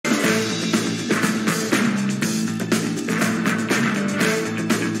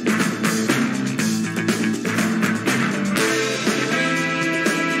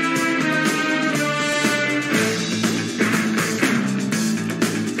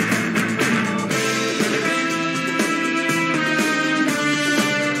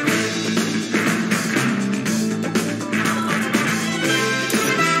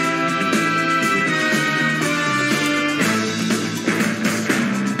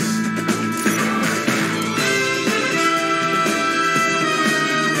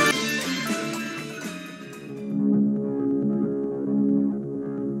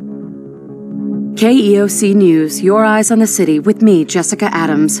KEOC News, your eyes on the city with me, Jessica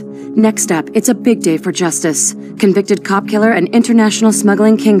Adams. Next up, it's a big day for justice. Convicted cop killer and international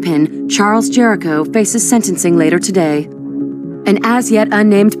smuggling kingpin, Charles Jericho, faces sentencing later today. An as-yet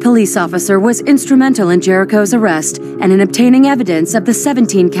unnamed police officer was instrumental in Jericho's arrest and in obtaining evidence of the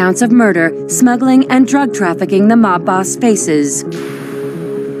 17 counts of murder, smuggling, and drug trafficking the mob boss faces.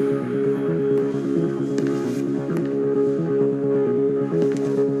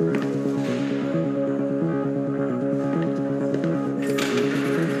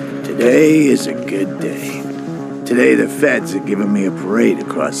 Today is a good day. Today the feds are giving me a parade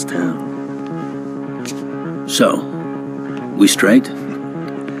across town. So, we straight?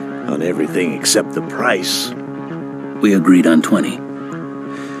 On everything except the price. We agreed on 20.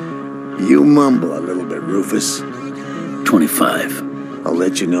 You mumble a little bit, Rufus. 25. I'll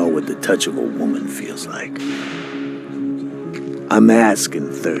let you know what the touch of a woman feels like. I'm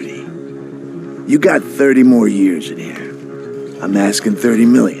asking 30. You got 30 more years in here. I'm asking 30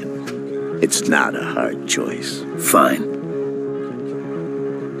 million. It's not a hard choice. Fine.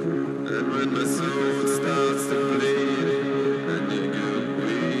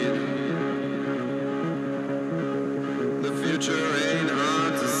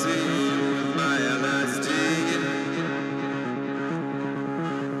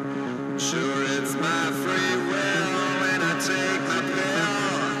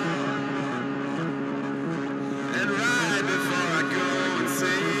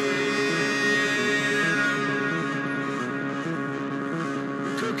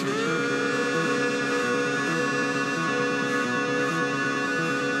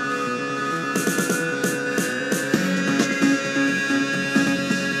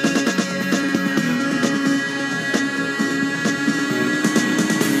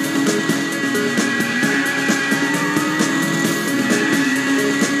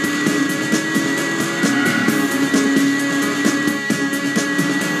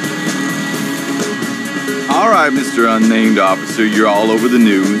 Mr. Unnamed Officer, you're all over the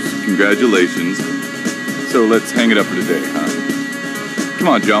news. Congratulations. So let's hang it up for today, huh? Come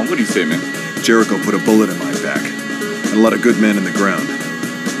on, John, what do you say, man? Jericho put a bullet in my back, and a lot of good men in the ground.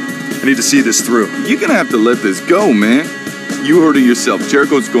 I need to see this through. You're gonna have to let this go, man. You heard it yourself.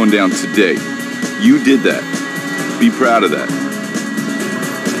 Jericho's going down today. You did that. Be proud of that.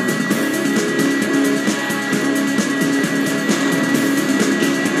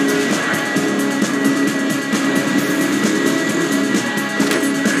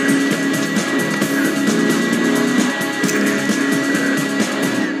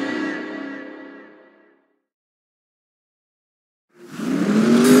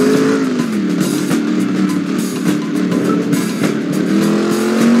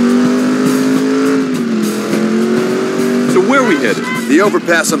 The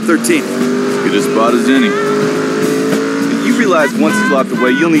overpass on 13th. Good a spot as any. You realize once it's locked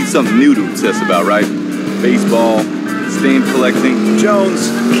away, you'll need something new to obsess about, right? Baseball, stamp collecting. Jones,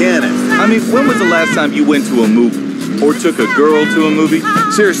 Kenneth. I mean, when was the last time you went to a movie? Or took a girl to a movie?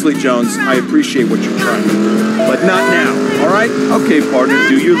 Seriously, Jones, I appreciate what you're trying to do. But not now, all right? Okay, partner,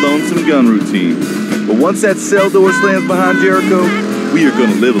 do your lonesome gun routine. But once that cell door slams behind Jericho, we are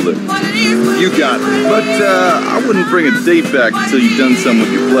gonna live a little. You got it. But I wouldn't bring a date back until you've done something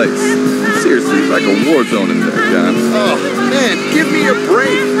with your place. Seriously, it's like a war zone in there, John. Oh, man, give me a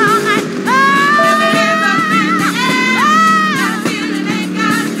break.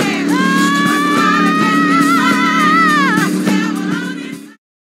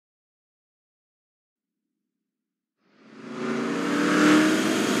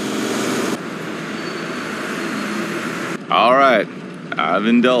 All right, I've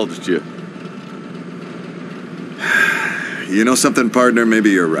indulged you. You know something, partner? Maybe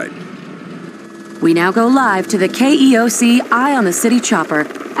you're right. We now go live to the KEOC Eye on the City chopper.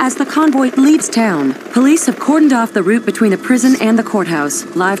 As the convoy leaves town, police have cordoned off the route between the prison and the courthouse.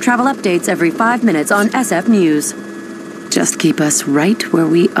 Live travel updates every 5 minutes on SF News. Just keep us right where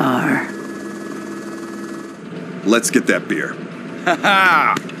we are. Let's get that beer. Ha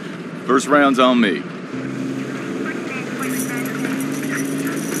ha! First round's on me.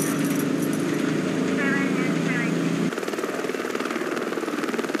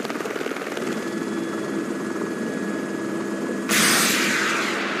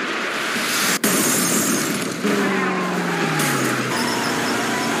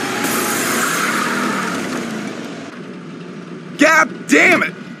 God damn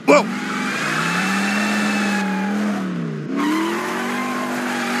it! Whoa!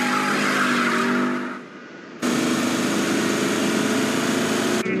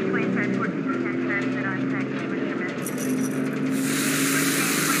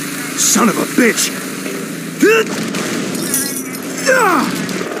 Son of a bitch! bitch!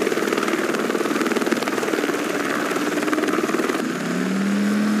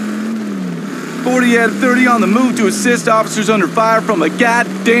 40 out of 30 on the move to assist officers under fire from a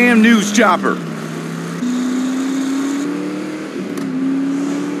goddamn news chopper.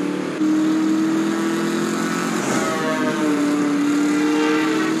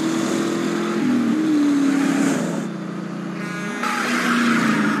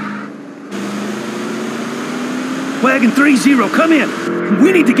 Wagon 3-0, come in.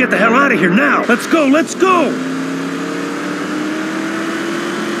 We need to get the hell out of here now. Let's go, let's go!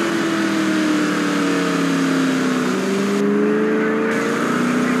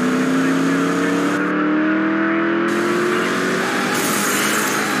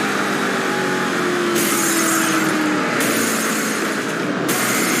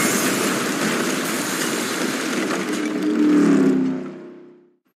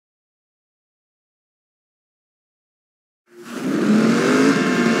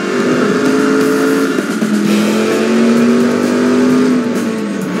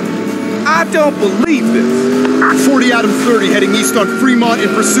 I don't believe this. 40 out of 30 heading east on Fremont in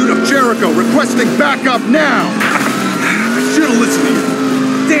pursuit of Jericho, requesting backup now. I should have listened to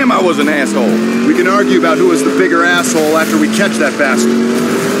you. Damn, I was an asshole. We can argue about who was the bigger asshole after we catch that bastard.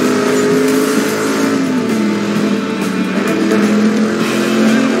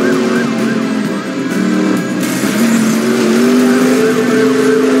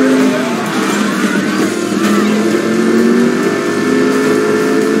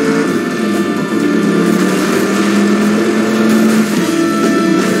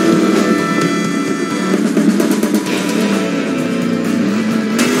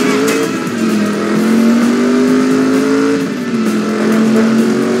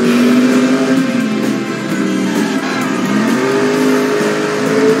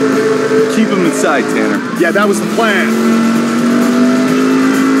 Keep him in sight, Tanner. Yeah, that was the plan.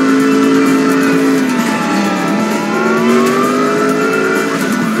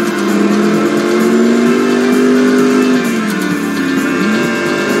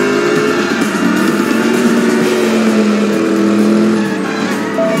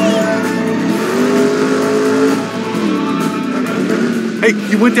 Hey,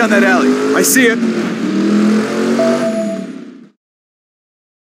 you went down that alley. I see it.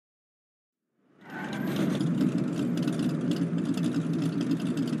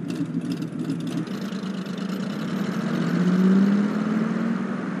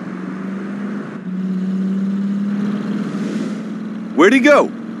 Where'd he go?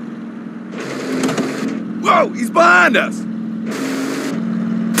 Whoa, he's behind us!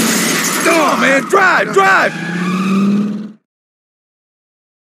 Come on, man, drive, drive!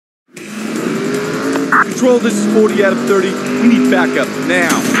 Control, this is 40 out of 30. We need backup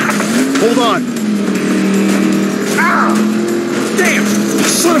now. Hold on. Ah! Damn!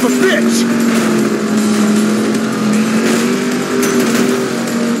 Son of a bitch!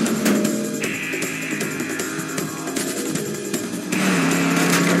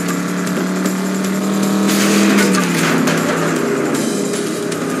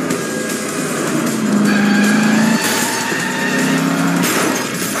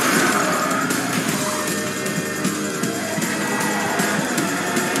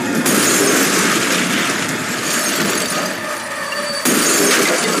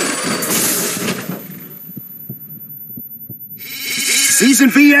 Season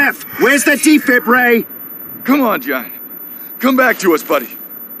VF! Where's that defib, Ray? Come on, John. Come back to us, buddy.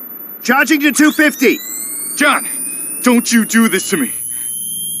 Charging to 250. John, don't you do this to me.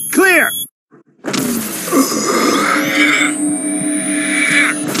 Clear!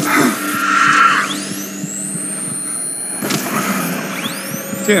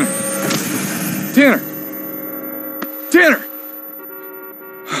 Tanner. Tanner. Tanner!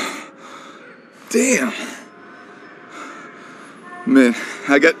 Damn. Man,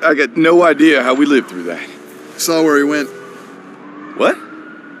 I got no idea how we lived through that. Saw where he went. What?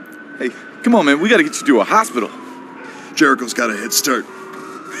 Hey, come on, man. We gotta get you to a hospital. Jericho's got a head start.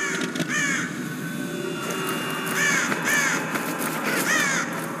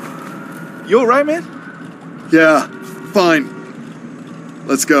 You all right, man? Yeah, fine.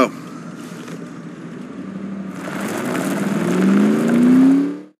 Let's go.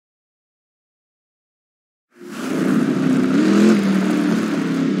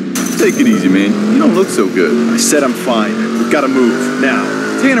 Take it easy, man. You don't look so good. I said I'm fine. We've got to move, now.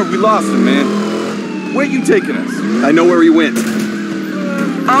 Tanner, we lost him, man. Where you taking us? I know where he went.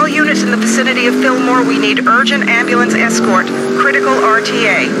 All units in the vicinity of Fillmore, we need urgent ambulance escort. Critical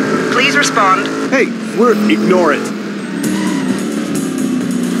RTA. Please respond. Hey, Ignore it.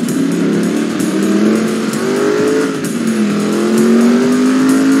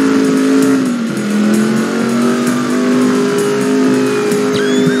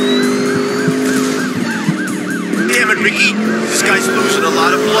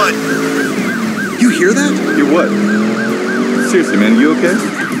 hear that? Hear what? Seriously, man, you okay?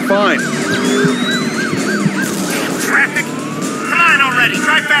 Fine. Traffic? Come on already.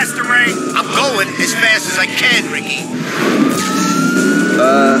 Try faster, Ray. I'm going as fast as I can, Ricky.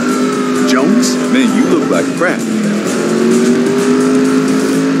 Jones? Man, you look like crap.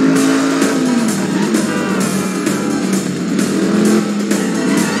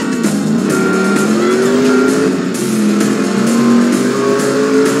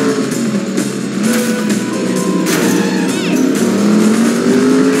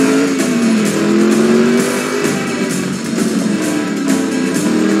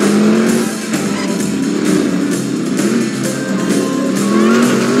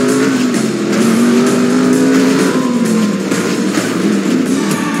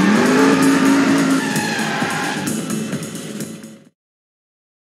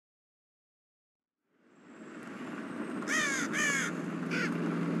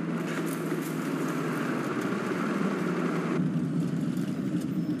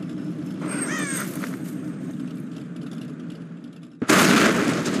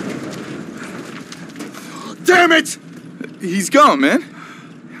 Damn it! He's gone, man.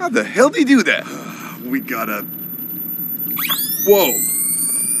 How the hell did he do that? We gotta... Whoa.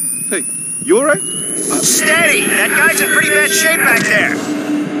 Hey, you alright? Steady! That guy's in pretty bad shape back there.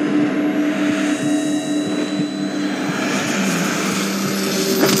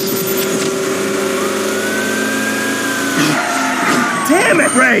 Damn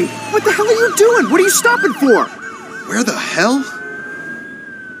it, Ray! What the hell are you doing? What are you stopping for? Where the hell?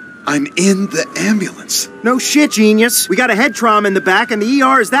 I'm in the ambulance. No shit, genius. We got a head trauma in the back and the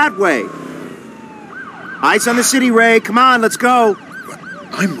ER is that way. Eyes on the city, Ray. Come on, let's go.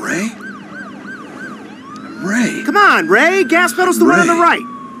 I'm Ray? I'm Ray. Come on, Ray. Gas pedal's the one on the right.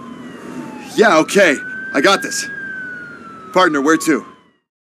 Yeah, okay. I got this. Partner, where to?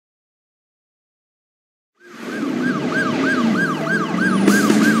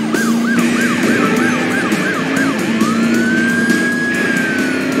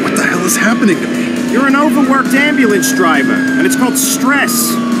 What the hell is happening to me? You're an overworked ambulance driver, and it's called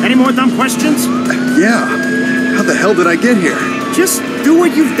stress. Any more dumb questions? Yeah. How the hell did I get here? Just do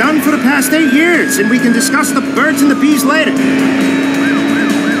what you've done for the past 8 years, and we can discuss the birds and the bees later.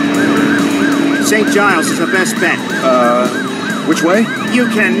 St. Giles is the best bet. Which way? You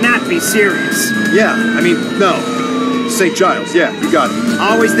cannot be serious. Yeah, I mean, no. St. Giles, yeah, you got it.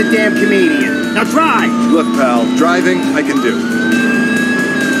 Always the damn comedian. Now drive! Look, pal, driving, I can do.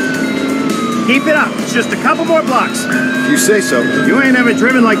 Keep it up. It's just a couple more blocks. You say so. You ain't ever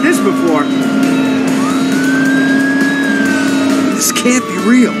driven like this before. This can't be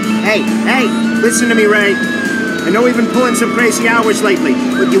real. Hey, listen to me, Ray. I know we've been pulling some crazy hours lately,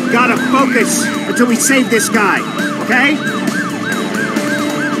 but you've got to focus until we save this guy, okay?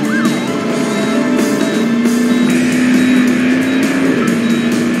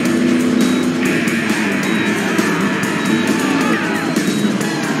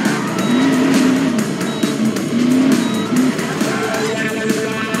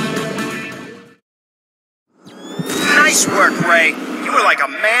 Nice work, Ray. You were like a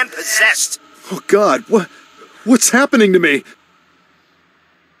man possessed. Oh, God, what's happening to me?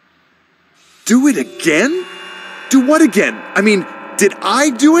 Do it again? Do what again? I mean, did I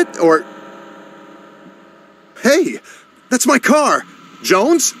do it, or... Hey, that's my car.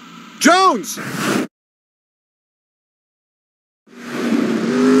 Jones? Jones!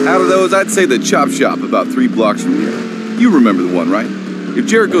 Out of those, I'd say the Chop Shop about 3 blocks from here. You remember the one, right? If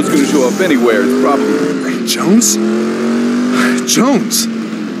Jericho's gonna show up anywhere, it's probably... Jones? Jones!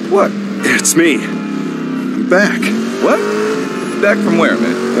 What? It's me. I'm back. What? Back from where,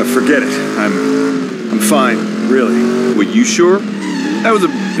 man? Forget it. I'm fine, really. Were you sure? That was a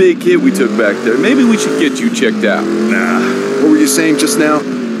big hit we took back there. Maybe we should get you checked out. Nah. What were you saying just now?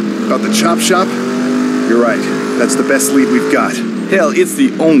 About the Chop Shop? You're right. That's the best lead we've got. Hell, it's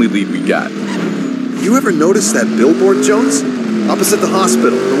the only lead we got. You ever notice that billboard, Jones? Opposite the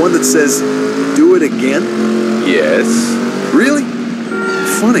hospital. The one that says, "Do it again"? Yes. Really?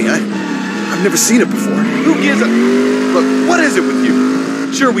 Funny, I've never seen it before. Who gives a... Look, what is it with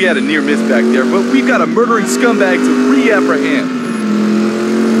you? Sure, we had a near miss back there, but we've got a murdering scumbag to reapprehend.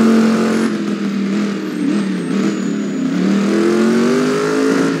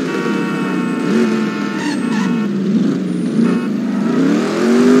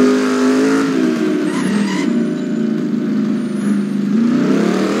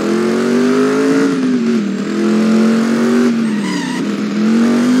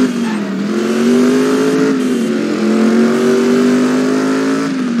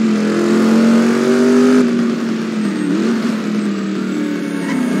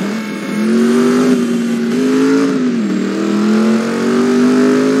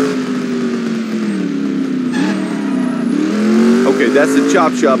 that's the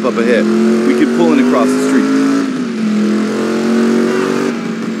chop shop up ahead. We can pull in across the street.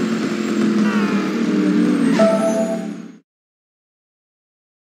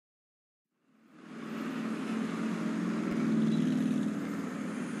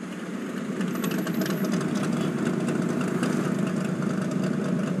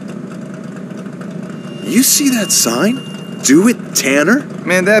 You see that sign? Do it, Tanner?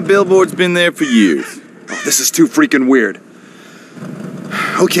 Man, that billboard's been there for years. Oh, this is too freaking weird.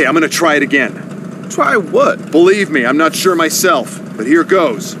 Okay, I'm gonna try it again. Try what? Believe me, I'm not sure myself, but here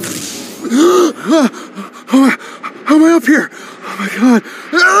goes. How am I up here? Oh my god.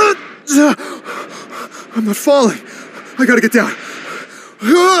 I'm not falling. I gotta get down.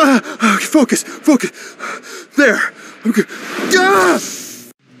 Okay, focus. There. Okay.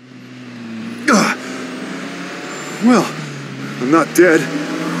 Well, I'm not dead,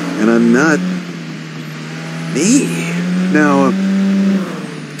 and I'm not me. Now,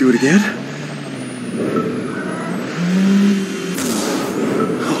 do it again.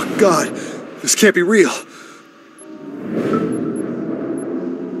 Oh god, this can't be real.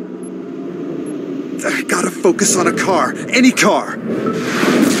 I gotta focus on a car, any car.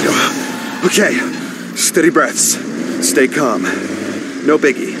 Okay, steady breaths, stay calm, no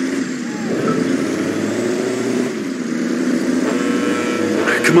biggie.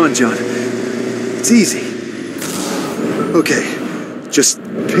 Come on, John. It's easy. Okay, just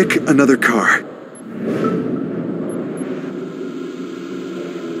pick another car.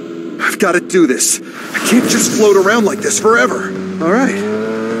 I've got to do this. I can't just float around like this forever. All right,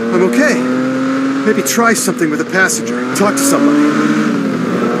 I'm okay. Maybe try something with a passenger. Talk to somebody.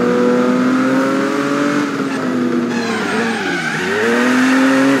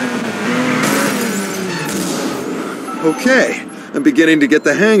 Okay. I'm beginning to get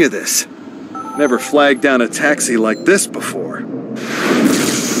the hang of this. Never flagged down a taxi like this before.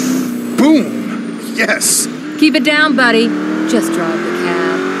 Boom! Yes! Keep it down, buddy. Just drive the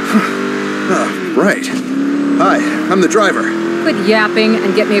cab. Right. Hi, I'm the driver. Quit yapping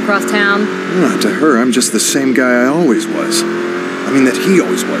and get me across town. To her, I'm just the same guy I always was. I mean, that he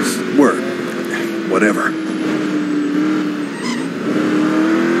always was. Word. Whatever.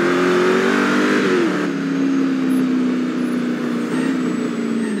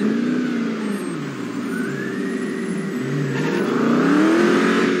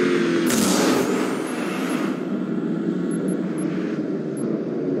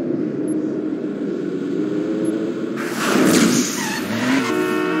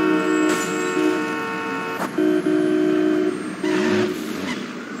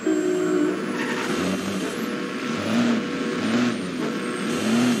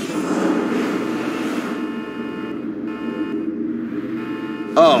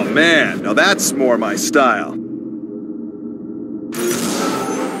 Oh man, now that's more my style.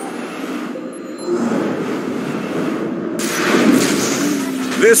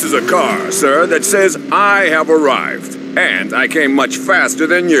 This is a car, sir, that says I have arrived. And I came much faster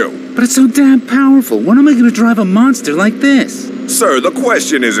than you. But it's so damn powerful. When am I going to drive a monster like this? Sir, the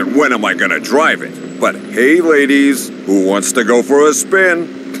question isn't when am I going to drive it, but hey ladies, who wants to go for a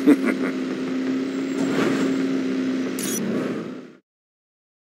spin?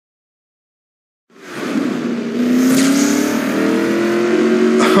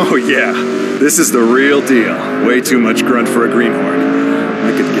 Oh yeah, this is the real deal. Way too much grunt for a greenhorn.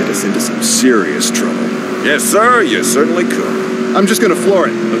 I could get us into some serious trouble. Yes, sir, you certainly could. I'm just gonna floor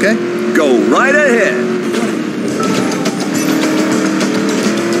it, okay? Go right ahead.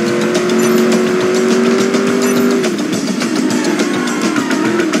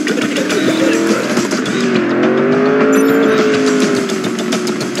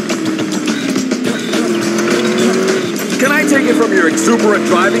 Can I take it from your exuberant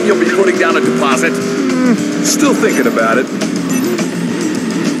driving you'll be putting down a deposit? Still thinking about it.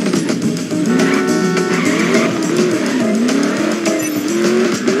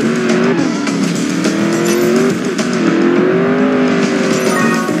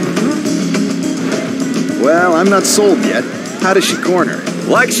 Well, I'm not sold yet. How does she corner?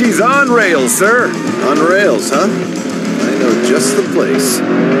 Like she's on rails, sir. On rails, huh? I know just the place.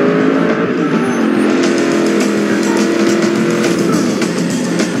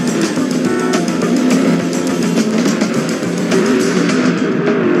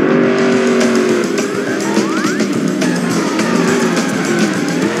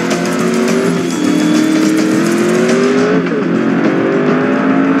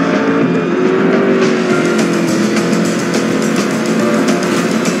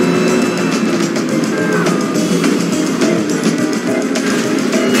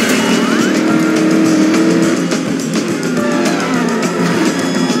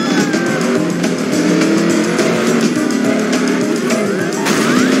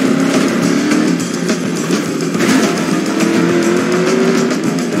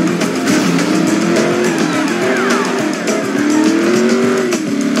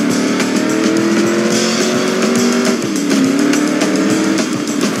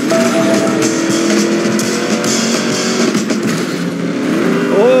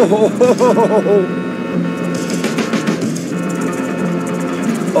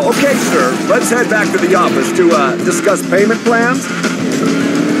 Okay, sir. Let's head back to the office to discuss payment plans.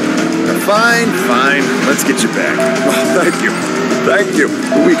 Fine. Let's get you back. Oh, thank you. Thank you.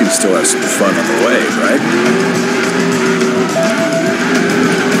 But we can still have some fun on the way, right?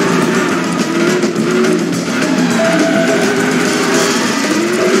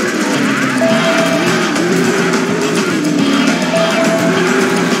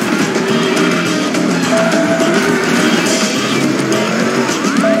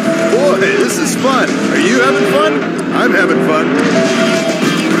 This is fun. Are you having fun? I'm having fun.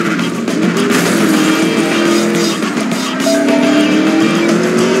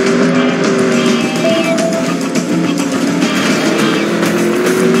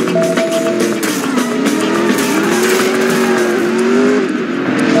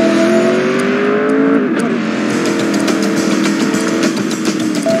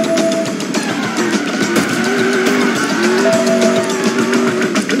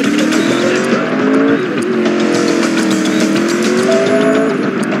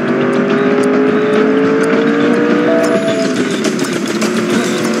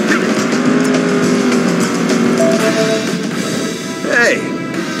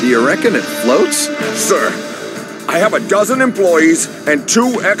 Reckon it floats? Sir, I have a dozen employees and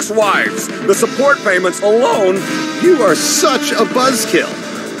 2 ex-wives. The support payments alone... You are such a buzzkill.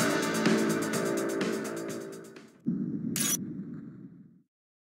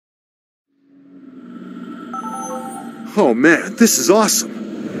 Oh man, this is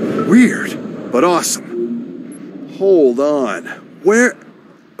awesome. Weird, but awesome. Hold on. Where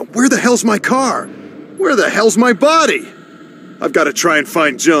the hell's my car? Where the hell's my body? I've got to try and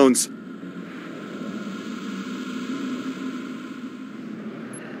find Jones.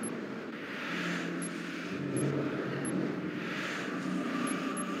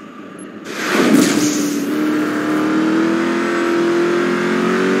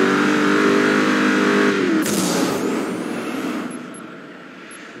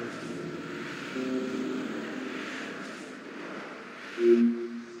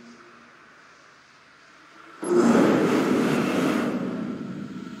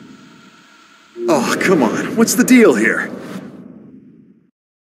 Oh, come on. What's the deal here?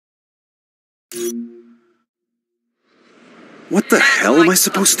 What the hell am I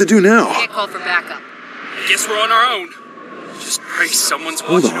supposed to do now? Can't call for backup. I guess we're on our own. Just pray someone's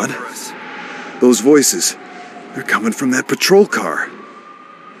watching over us. Those voices. They're coming from that patrol car.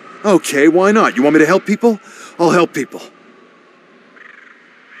 Okay, why not? You want me to help people? I'll help people.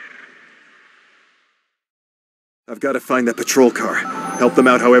 I've got to find that patrol car. Help them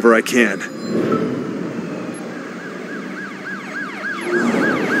out however I can.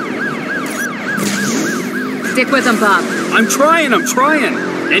 Stick with them, Bob. I'm trying.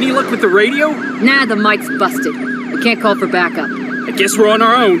 Any luck with the radio? Nah, the mic's busted. We can't call for backup. I guess we're on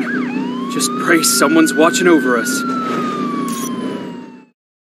our own. Just pray someone's watching over us.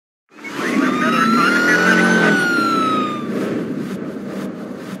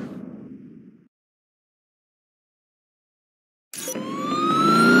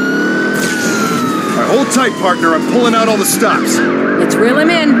 Hold tight, partner. I'm pulling out all the stops. Let's reel him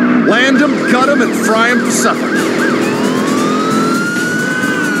in. Land him, gut him, and fry him for supper.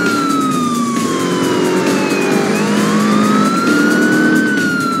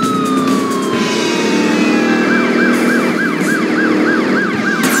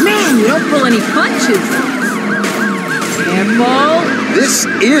 Man, you don't pull any punches. Careful. This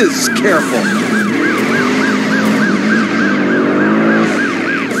is careful.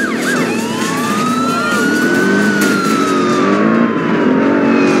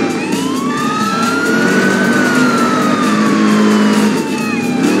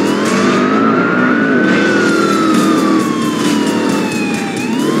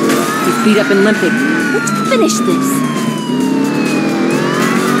 Beat up and limping. Let's finish this.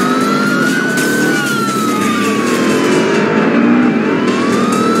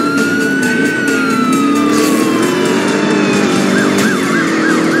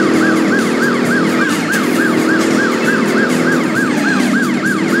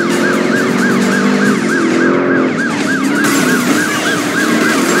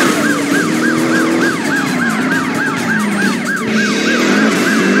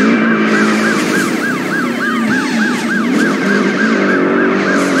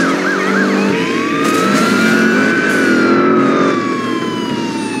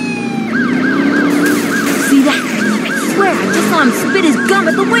 Spit his gum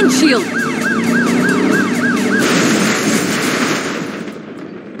at the windshield!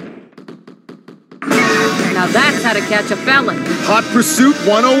 Now that's how how to catch a felon. Hot Pursuit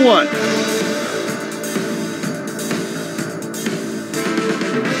 101.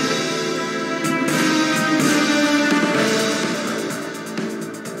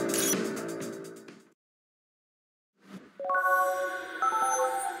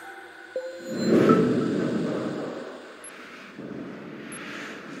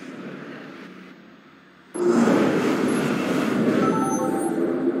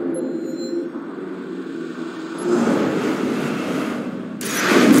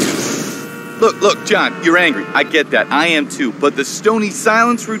 Look, John, you're angry. I get that. I am too. But the Stony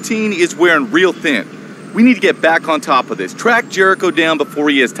Silence routine is wearing real thin. We need to get back on top of this. Track Jericho down before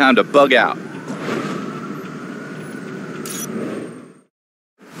he has time to bug out.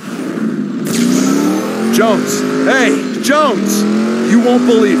 Jones! Hey, Jones! You won't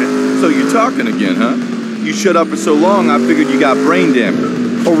believe it. So you're talking again, huh? You shut up for so long, I figured you got brain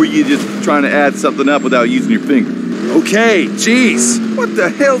damage. Or were you just trying to add something up without using your finger? Okay, jeez. What the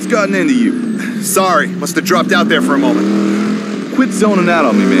hell's gotten into you? Sorry, must have dropped out there for a moment. Quit zoning out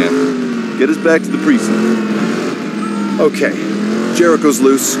on me, man. Get us back to the precinct. Okay, Jericho's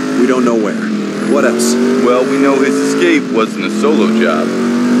loose. We don't know where. What else? Well, we know his escape wasn't a solo job.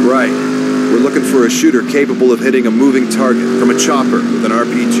 Right. We're looking for a shooter capable of hitting a moving target from a chopper with an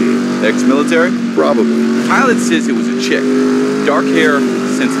RPG. Ex-military? Probably. Pilot says it was a chick. Dark hair,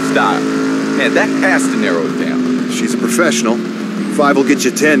 sense of style. Man, that has to narrow it down. She's a professional. 5 will get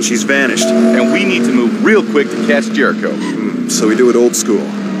you 10, she's vanished. And we need to move real quick to catch Jericho. So we do it old school.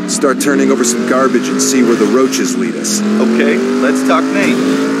 Start turning over some garbage and see where the roaches lead us. Okay, let's talk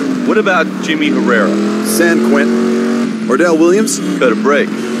names. What about Jimmy Herrera? San Quentin. Ordell Williams? Cut a break.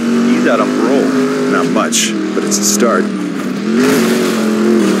 He's out on parole. Not much, but it's a start.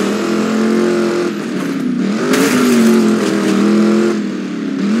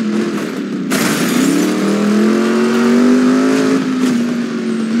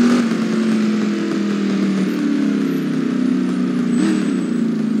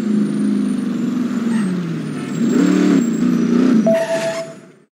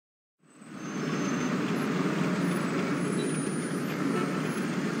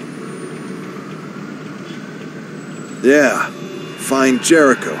 Yeah, find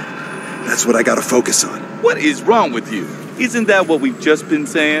Jericho. That's what I gotta focus on. What is wrong with you? Isn't that what we've just been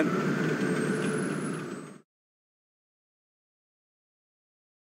saying?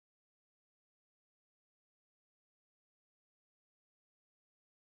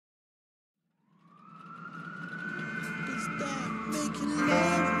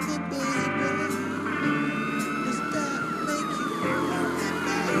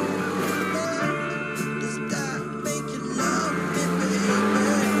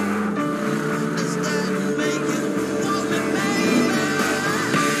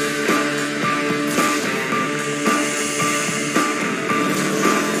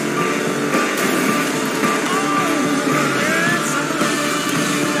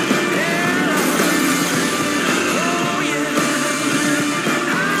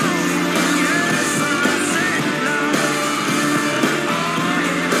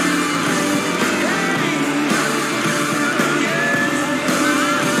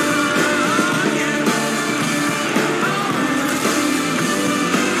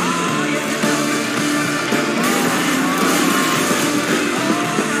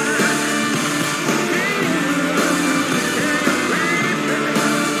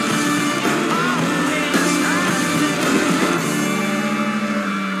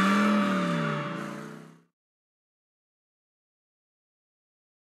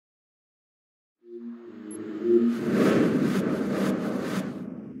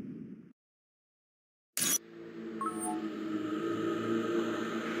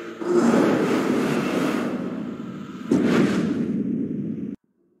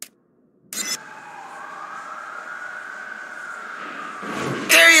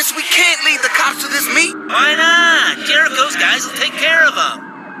 We can't lead the cops to this meet. Why not? Jericho's guys will take care of him.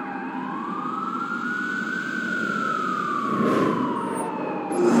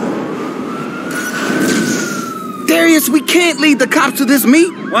 Darius, we can't lead the cops to this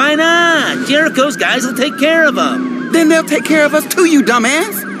meet. Why not? Jericho's guys will take care of him. Then they'll take care of us too, you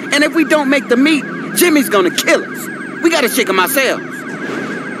dumbass. And if we don't make the meet, Jimmy's gonna kill us. We gotta shake him ourselves.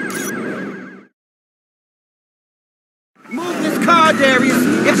 Move this car, Darius.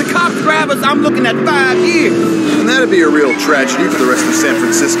 If the cops grab us, I'm looking at 5 years. And that'd be a real tragedy for the rest of San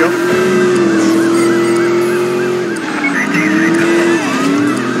Francisco.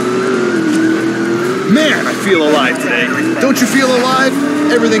 Man, I feel alive today. Don't you feel alive?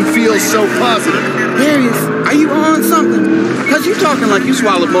 Everything feels so positive. Darius, are you on something? Because you're talking like you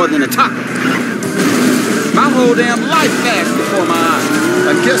swallowed more than a taco. My whole damn life flashed before my eyes.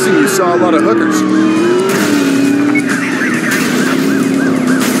 I'm guessing you saw a lot of hookers.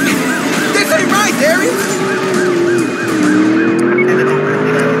 This ain't right, Darius.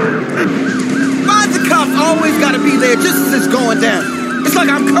 Why the cops always gotta be there just as it's going down? It's like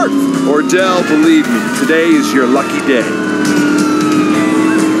I'm cursed. Ordell, believe me, today is your lucky day.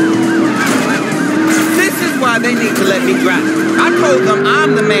 This is why they need to let me drive. I told them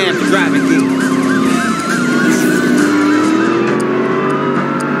I'm the man to drive again.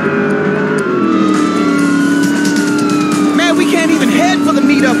 Man, we can't even head for the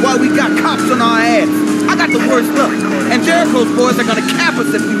meetup while we got cops on our ass. I got the worst luck. And Jericho's boys are gonna cap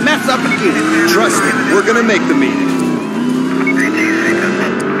us if we mess up again. Trust me, we're gonna make the meeting.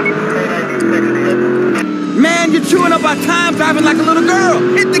 Man, you're chewing up our time driving like a little girl.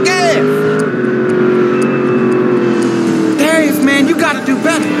 Hit the gas. Darius, man, you gotta do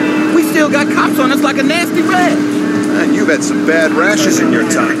better. We still got cops on us like a nasty rat. Man, you've had some bad rashes in your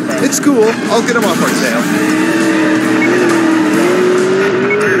time. It's cool. I'll get them off our tail.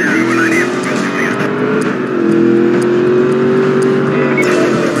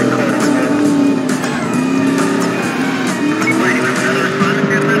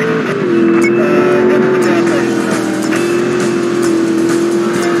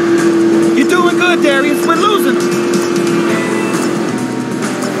 Darius, we're losing.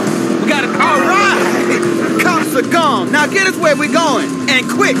 We got a car ride. Cops are gone. Now get us where we're going, and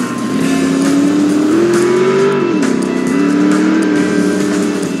quick.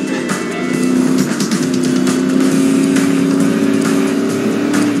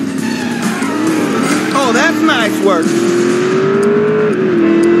 Oh, that's nice work.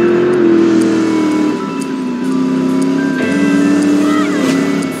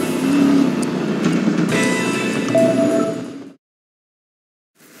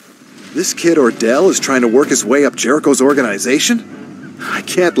 This kid Ordell is trying to work his way up Jericho's organization? I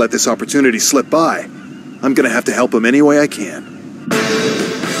can't let this opportunity slip by. I'm gonna have to help him any way I can.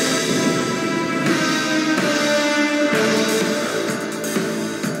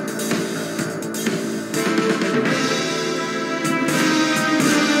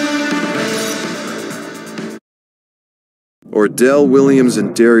 Ordell, Williams,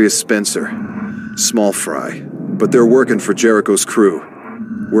 and Darius Spencer. Small fry, but they're working for Jericho's crew.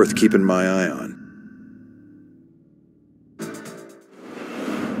 Worth keeping my eye on.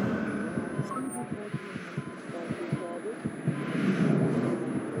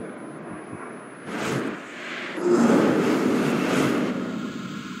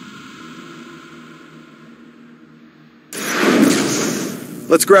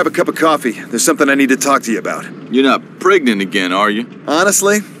 Let's grab a cup of coffee. There's something I need to talk to you about. You're not pregnant again, are you?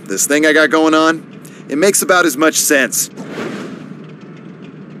 Honestly, this thing I got going on, it makes about as much sense.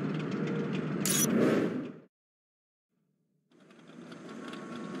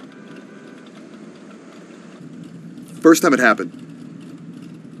 First time it happened,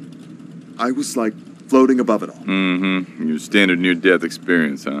 I was like floating above it all. Mm-hmm. Your standard near-death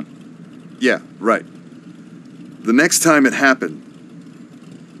experience, huh? Yeah, right. The next time it happened,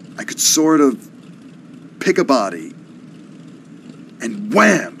 I could sort of pick a body, and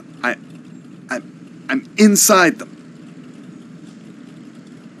wham! I'm inside them.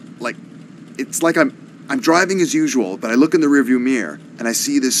 Like, it's like I'm driving as usual, but I look in the rearview mirror, and I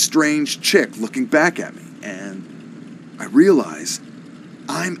see this strange chick looking back at me, and I realize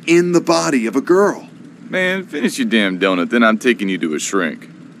I'm in the body of a girl. Man, finish your damn donut, then I'm taking you to a shrink.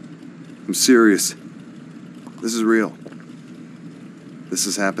 I'm serious. This is real. This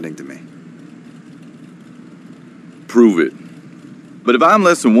is happening to me. Prove it. But if I'm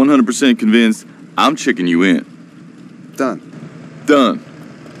less than 100% convinced, I'm checking you in. Done. Done.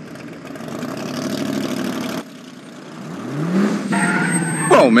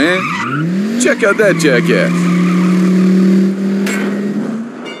 Whoa, man. Check out that jackass.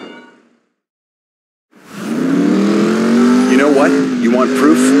 You know what? You want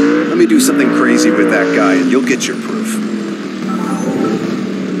proof? Let me do something crazy with that guy and you'll get your proof.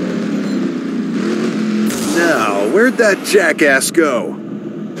 Now, where'd that jackass go?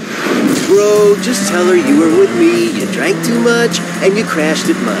 Bro, just tell her you were with me, you drank too much, and you crashed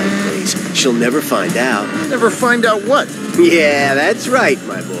at my place. She'll never find out. Never find out what? Yeah, that's right,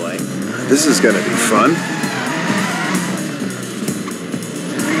 my boy. This is gonna be fun.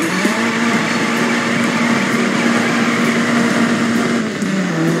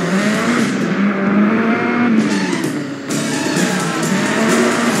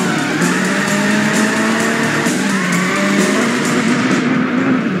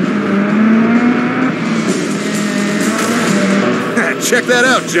 Check that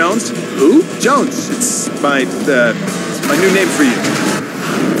out, Jones. Who? Jones. It's my new name for you.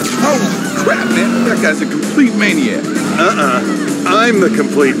 Oh, crap, man. That guy's a complete maniac. I'm the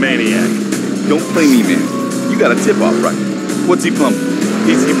complete maniac. Don't play me, man. You got a tip-off, right? What's he pumping?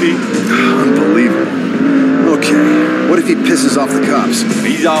 PCP? Unbelievable. Okay, what if he pisses off the cops?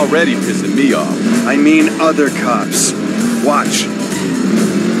 He's already pissing me off. I mean other cops. Watch.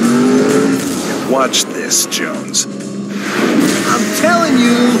 Watch this, Jones. I'm telling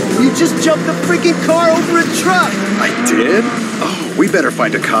you, you just jumped a freaking car over a truck. I did? Oh, we better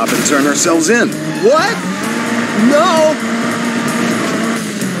find a cop and turn ourselves in. What? No.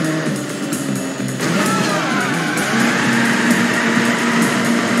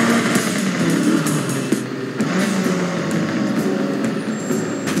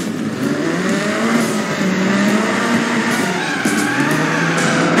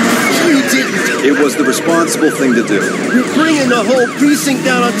 It was the responsible thing to do. You're bringing the whole precinct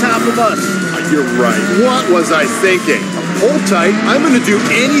down on top of us. You're right. What was I thinking? Hold tight. I'm going to do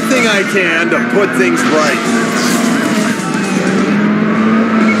anything I can to put things right.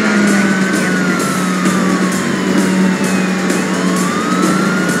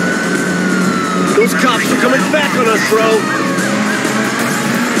 Those cops are coming back on us, bro.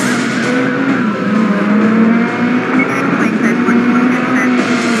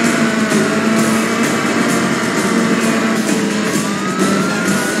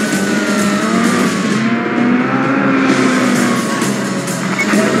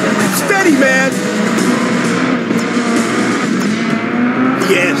 Man.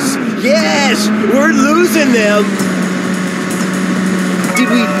 Yes, we're losing them. Did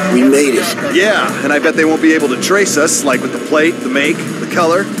we made it. Yeah, and I bet they won't be able to trace us, like with the plate, the make, the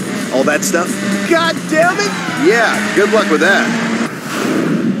color, all that stuff. God damn it! Yeah, good luck with that.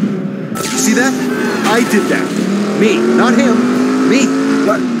 You see that? I did that. Me, not him. Me.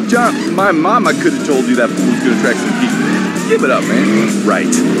 What? John, my mama could have told you that fool's gonna track some people. Give it up, man. Right.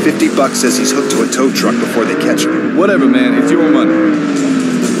 $50 says he's hooked to a tow truck before they catch him. Whatever, man. It's your money.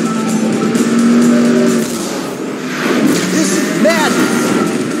 This is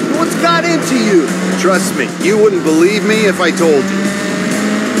madness. What's got into you? Trust me, you wouldn't believe me if I told you.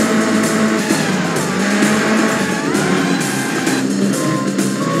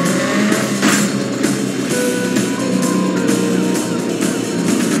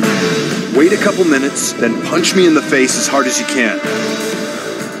 Wait a couple minutes, then punch me in the face as hard as you can.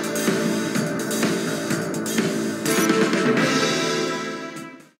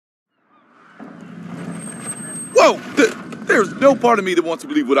 Whoa! There's no part of me that wants to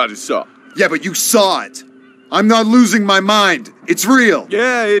believe what I just saw. Yeah, but you saw it. I'm not losing my mind. It's real.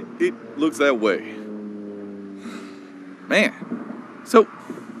 Yeah, it looks that way. Man. So,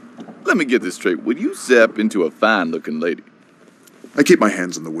 let me get this straight. Would you zap into a fine-looking lady? I keep my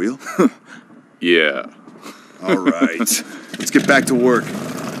hands on the wheel. Yeah. All right. Let's get back to work.